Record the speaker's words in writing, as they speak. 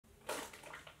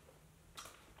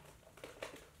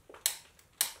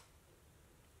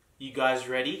You guys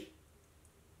ready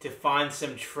to find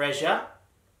some treasure?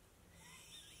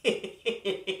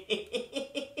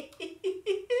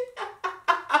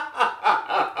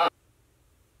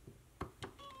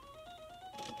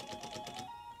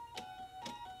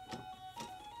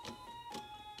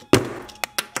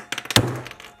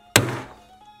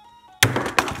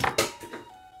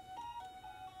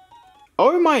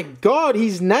 Oh my god,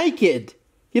 he's naked!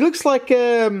 He looks like,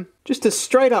 just a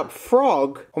straight up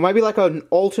frog. Or maybe like an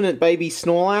alternate baby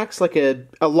Snorlax, like a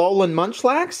Alolan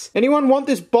Munchlax? Anyone want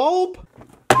this bulb?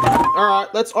 Alright,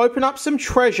 let's open up some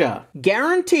treasure.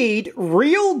 Guaranteed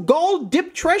real gold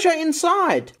dipped treasure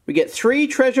inside. We get 3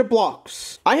 treasure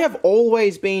blocks. I have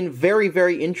always been very,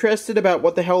 very interested about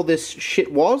what the hell this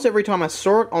shit was. Every time I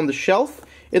saw it on the shelf,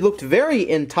 it looked very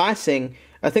enticing.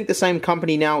 I think the same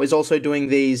company now is also doing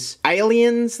these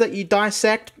aliens that you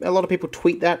dissect. A lot of people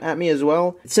tweet that at me as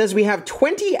well. It says we have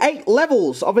 28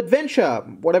 levels of adventure,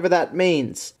 whatever that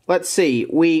means. Let's see.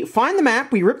 We find the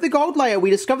map, we rip the gold layer, we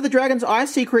discover the Dragon's Eye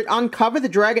secret, uncover the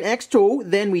Dragon X tool,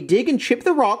 then we dig and chip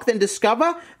the rock, then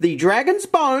discover the Dragon's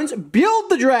bones,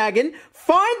 build the dragon,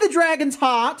 find the Dragon's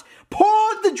heart,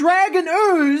 pour the Dragon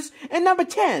ooze, and number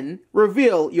 10,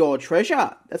 reveal your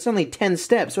treasure. That's only 10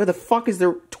 steps. Where the fuck is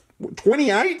the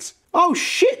 28? Oh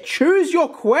shit, choose your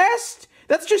quest?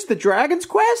 That's just the Dragon's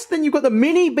quest? Then you've got the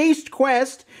mini beast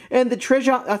quest and the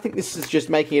treasure. I think this is just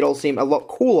making it all seem a lot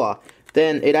cooler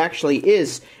than it actually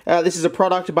is. This is a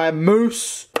product by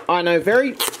Moose. I know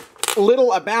very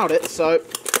little about it, so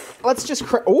let's just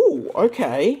ooh,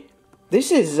 okay.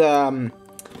 This is,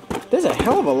 there's a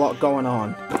hell of a lot going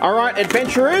on. Alright,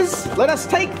 adventurers, let us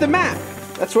take the map.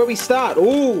 That's where we start.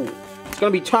 Ooh, it's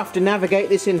gonna be tough to navigate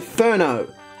this inferno.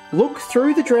 Look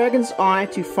through the Dragon's Eye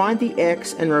to find the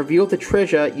X and reveal the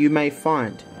treasure you may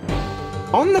find.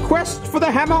 On the quest for the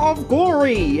Hammer of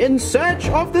Glory, in search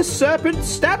of the Serpent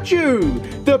Statue,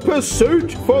 the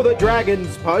pursuit for the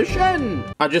Dragon's Potion.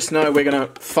 I just know we're gonna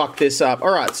fuck this up.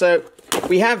 Alright, so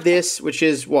we have this, which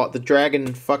is what, the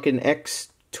Dragon fucking X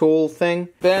tool thing.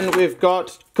 Then we've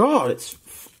got, God,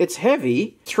 it's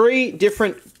heavy. 3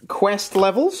 different quest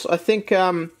levels. I think,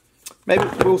 maybe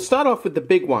we'll start off with the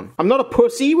big one. I'm not a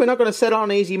pussy. We're not going to set it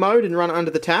on easy mode and run it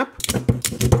under the tap.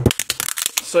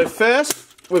 So first,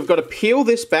 we've got to peel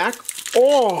this back.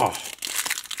 Oh!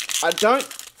 I don't...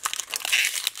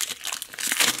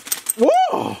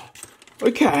 Whoa!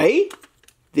 Okay.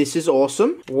 This is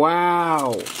awesome.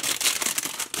 Wow.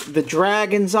 The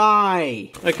Dragon's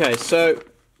Eye. Okay, so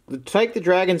we take the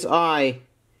Dragon's Eye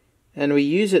and we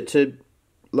use it to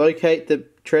locate the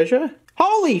treasure.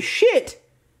 Holy shit!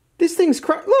 This thing's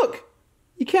look!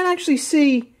 You can actually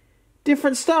see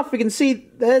different stuff. We can see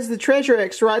there's the treasure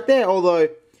X right there, although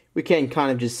we can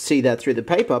kind of just see that through the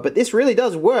paper. But this really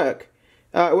does work.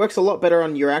 It works a lot better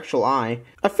on your actual eye.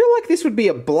 I feel like this would be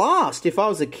a blast if I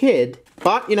was a kid.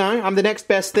 But, you know, I'm the next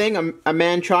best thing. I'm a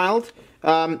man-child.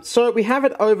 So we have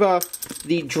it over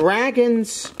the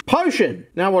Dragon's Potion.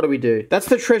 Now what do we do? That's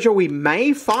the treasure we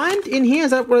may find in here.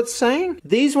 Is that what it's saying?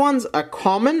 These ones are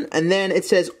common, and then it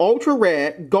says ultra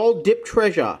rare gold dip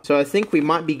treasure. So I think we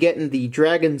might be getting the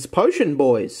Dragon's Potion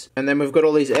boys. And then we've got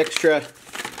all these extra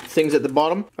things at the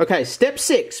bottom. Okay, step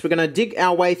 6. We're going to dig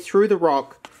our way through the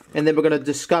rock, and then we're going to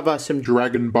discover some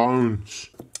dragon bones.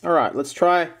 Alright, let's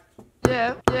try.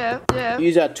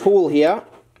 Use our tool here.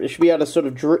 We should be able to sort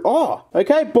of drill. Oh,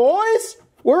 okay, boys,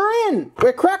 we're in.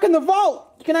 We're cracking the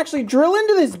vault. You can actually drill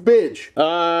into this bitch.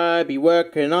 I be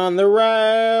working on the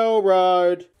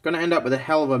railroad. Gonna end up with a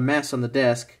hell of a mess on the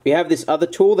desk. We have this other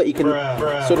tool that you can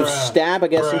sort of stab, I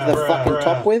guess, into the fucking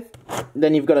top with.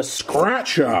 Then you've got a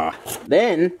scratcher.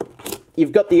 Then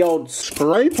you've got the old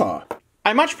scraper.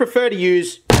 I much prefer to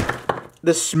use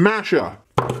the smasher.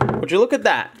 Would you look at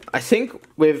that? I think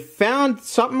we've found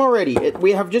something already.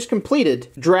 We have just completed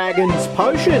Dragon's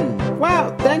Potion.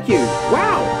 Wow, thank you.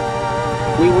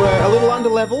 Wow. We were a little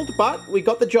underleveled, but we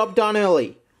got the job done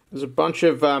early. There's a bunch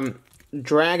of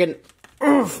dragon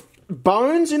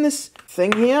bones in this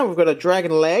thing here. We've got a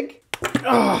dragon leg,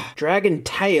 dragon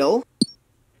tail,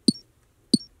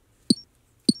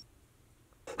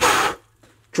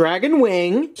 dragon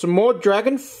wing, some more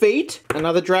dragon feet,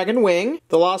 another dragon wing,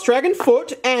 the last dragon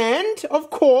foot, and, of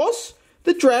course,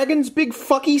 the dragon's big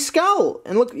fucky skull.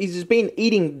 And look, he's just been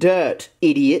eating dirt,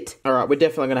 idiot. Alright, we're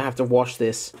definitely going to have to wash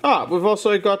this. Ah, we've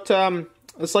also got,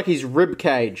 it's like his rib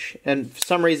cage, and for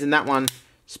some reason that one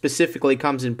specifically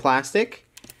comes in plastic.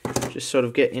 Just sort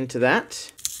of get into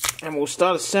that. And we'll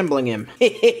start assembling him.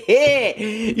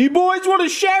 You boys want to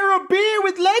share a beer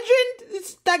with Legend?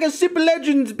 Let's take a sip of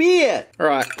Legend's beer.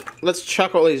 Alright, let's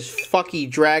chuck all these fucky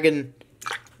dragon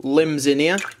limbs in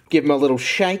here. Give him a little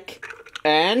shake.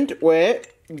 And we're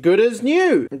good as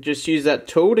new. Just use that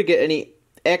tool to get any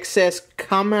excess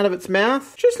cum out of its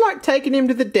mouth. Just like taking him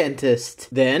to the dentist.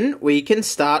 Then we can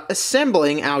start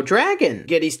assembling our dragon.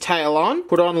 Get his tail on,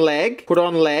 put on leg, put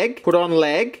on leg, put on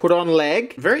leg, put on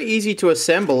leg. Very easy to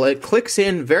assemble. It clicks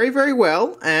in very, very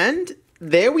well. And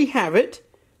there we have it.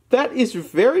 That is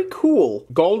very cool.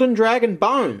 Golden dragon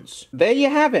bones. There you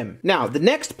have him. Now, the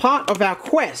next part of our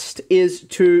quest is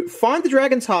to find the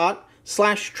dragon's heart /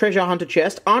 treasure hunter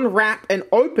chest, unwrap and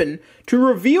open to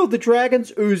reveal the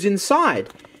dragon's ooze inside.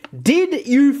 Did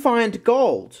you find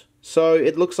gold? So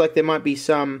it looks like there might be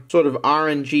some sort of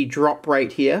RNG drop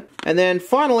rate here. And then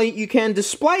finally, you can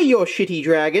display your shitty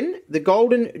dragon, the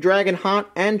golden dragon heart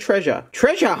and treasure.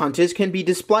 Treasure hunters can be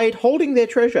displayed holding their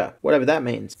treasure, whatever that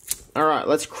means. Alright,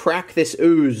 let's crack this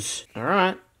ooze.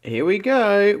 Alright, here we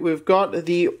go. We've got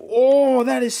the... Oh,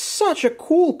 that is such a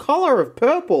cool color of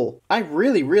purple. I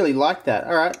really, really like that.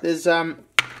 Alright, there's, it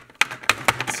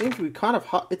seems to be kind of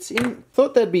hot. It's in...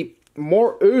 Thought there'd be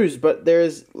more ooze, but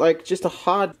there's, like, just a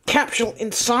hard capsule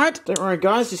inside. Don't worry,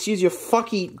 guys. Just use your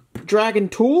fucky dragon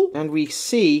tool, and we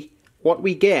see what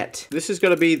we get. This is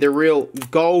going to be the real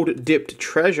gold-dipped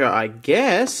treasure, I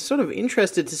guess. Sort of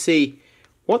interested to see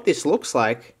what this looks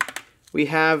like. We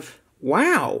have...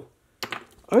 Wow.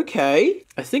 Okay.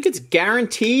 I think it's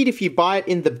guaranteed if you buy it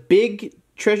in the big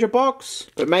treasure box,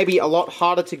 but maybe a lot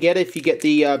harder to get if you get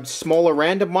the smaller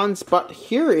random ones. But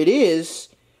here it is.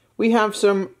 We have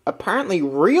some apparently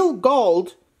real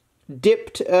gold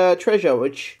dipped treasure,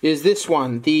 which is this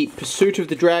one, the Pursuit of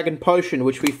the Dragon Potion,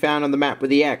 which we found on the map with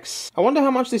the X. I wonder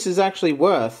how much this is actually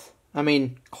worth. I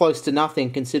mean, close to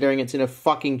nothing, considering it's in a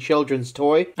fucking children's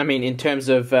toy. I mean, in terms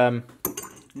of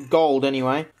gold,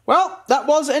 anyway. Well, that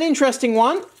was an interesting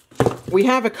one. We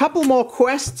have a couple more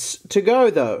quests to go,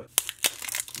 though.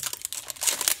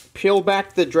 Peel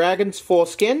back the dragon's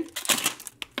foreskin.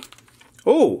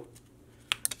 Ooh.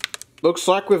 Looks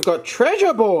like we've got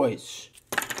treasure, boys.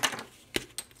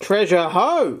 Treasure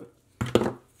ho.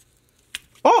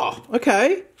 Oh,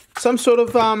 okay. Some sort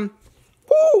of,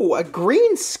 ooh, a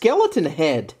green skeleton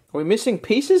head. Are we missing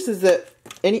pieces? Is there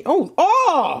any...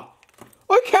 Oh!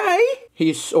 Okay!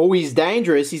 He's always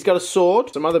dangerous. He's got a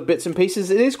sword, some other bits and pieces.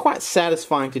 It is quite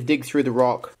satisfying to dig through the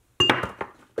rock.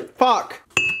 Fuck.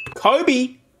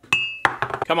 Kobe!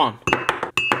 Come on.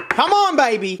 Come on,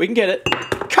 baby! We can get it.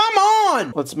 Come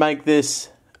on! Let's make this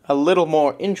a little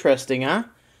more interesting, huh?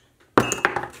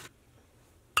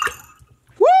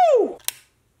 Woo!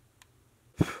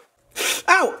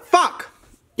 Ow! Fuck!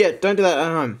 Yeah, don't do that at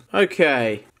home.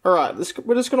 Okay. Alright,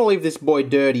 we're just gonna leave this boy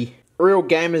dirty. Real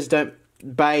gamers don't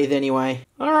bathe anyway.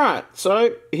 Alright,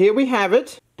 so here we have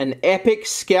it. An epic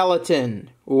skeleton.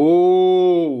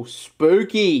 Ooh,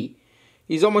 spooky.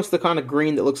 He's almost the kind of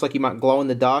green that looks like he might glow in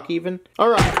the dark even.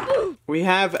 Alright, we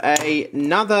have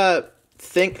another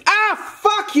thing. Ah,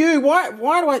 fuck you! Why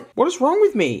do I... What is wrong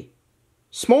with me?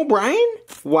 Small brain?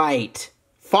 Wait.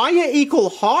 Fire equal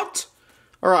hot?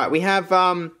 Alright, we have,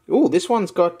 ooh, this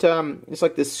one's got, it's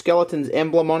like the skeleton's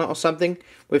emblem on it or something.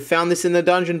 We've found this in the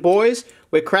dungeon, boys.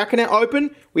 We're cracking it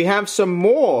open. We have some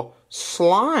more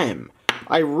slime.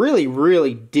 I really,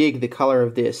 really dig the color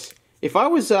of this. If I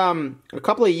was, a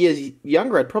couple of years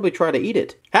younger, I'd probably try to eat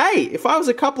it. Hey, if I was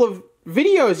a couple of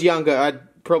videos younger,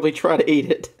 I'd probably try to eat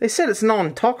it. They said it's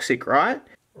non-toxic, right?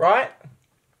 Right?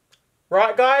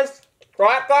 Right, guys?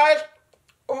 Right, guys?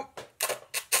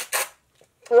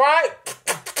 Right?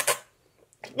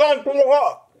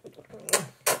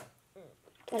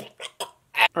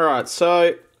 Alright,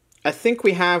 so I think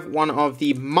we have one of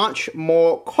the much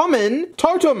more common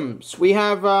totems. We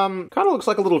have, kind of looks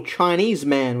like a little Chinese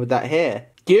man with that hair.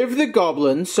 Give the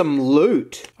goblin some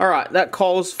loot. Alright, that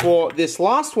calls for this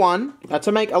last one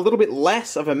to make a little bit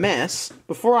less of a mess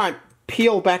before I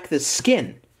peel back the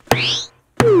skin.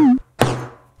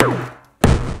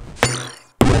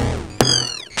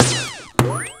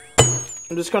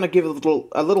 I'm just gonna give it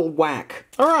a little whack.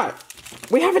 Alright.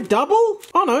 We have a double?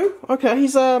 Oh no. Okay,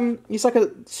 he's like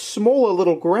a smaller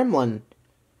little gremlin.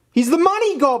 He's the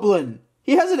money goblin!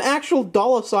 He has an actual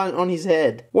dollar sign on his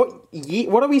head. What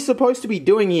are we supposed to be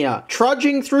doing here?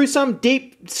 Trudging through some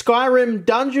deep Skyrim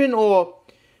dungeon or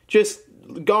just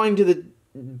going to the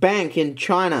bank in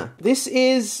China? This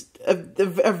is a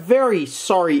very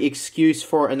sorry excuse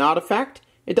for an artifact.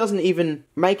 It doesn't even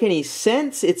make any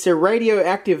sense. It's a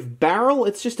radioactive barrel.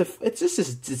 It's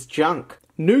just junk.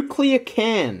 Nuclear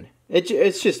can. It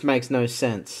just makes no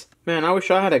sense. Man, I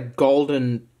wish I had a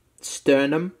golden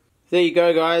sternum. There you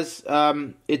go, guys.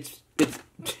 It's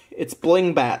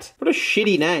Blingbat. What a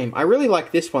shitty name. I really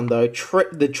like this one though.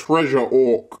 The Treasure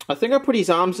Orc. I think I put his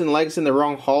arms and legs in the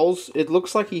wrong holes. It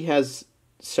looks like he has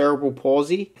cerebral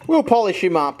palsy. We'll polish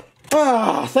him up.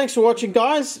 Thanks for watching,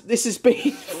 guys. This has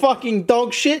been fucking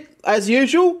dog shit, as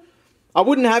usual. I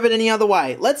wouldn't have it any other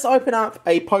way. Let's open up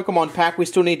a Pokemon pack. We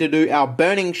still need to do our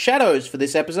Burning Shadows for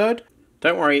this episode.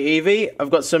 Don't worry, Eevee. I've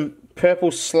got some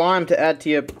purple slime to add to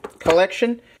your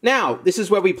collection. Now, this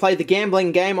is where we play the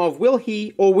gambling game of will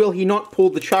he or will he not pull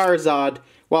the Charizard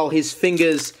while his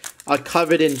fingers are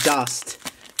covered in dust.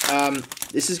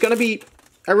 This is going to be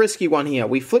a risky one here.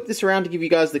 We flip this around to give you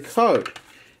guys the code.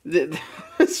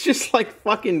 It's just like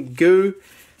fucking goo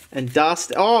and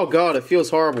dust. Oh god, it feels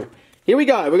horrible. Here we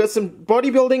go. We've got some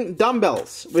bodybuilding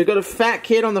dumbbells. We've got a fat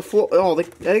kid on the floor. Oh,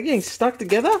 they're getting stuck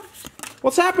together?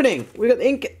 What's happening? We've got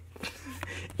ink.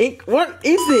 What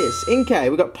is this? Inkay.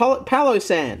 We've got Palo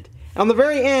Sand. On the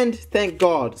very end, thank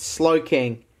God, Slow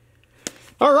King.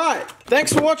 Alright,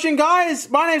 thanks for watching, guys.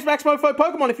 My name's Max Mofo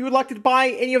Pokemon. If you would like to buy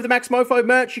any of the Max Mofo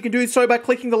merch, you can do so by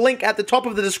clicking the link at the top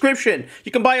of the description.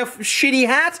 You can buy a shitty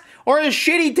hat or a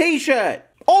shitty t-shirt.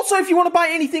 Also, if you want to buy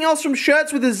anything else from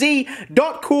shirts with a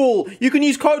Z.cool, you can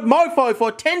use code MOFO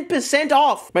for 10%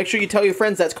 off. Make sure you tell your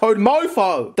friends that's code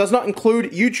MOFO. Does not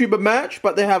include YouTuber merch,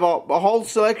 but they have a whole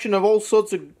selection of all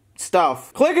sorts of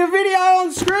stuff. Click a video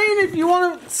on screen if you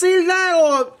want to see that,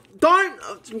 or don't.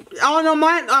 Oh no,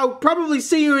 mate, I'll probably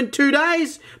see you in 2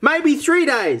 days, maybe 3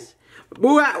 days.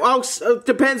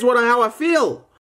 Depends how I feel.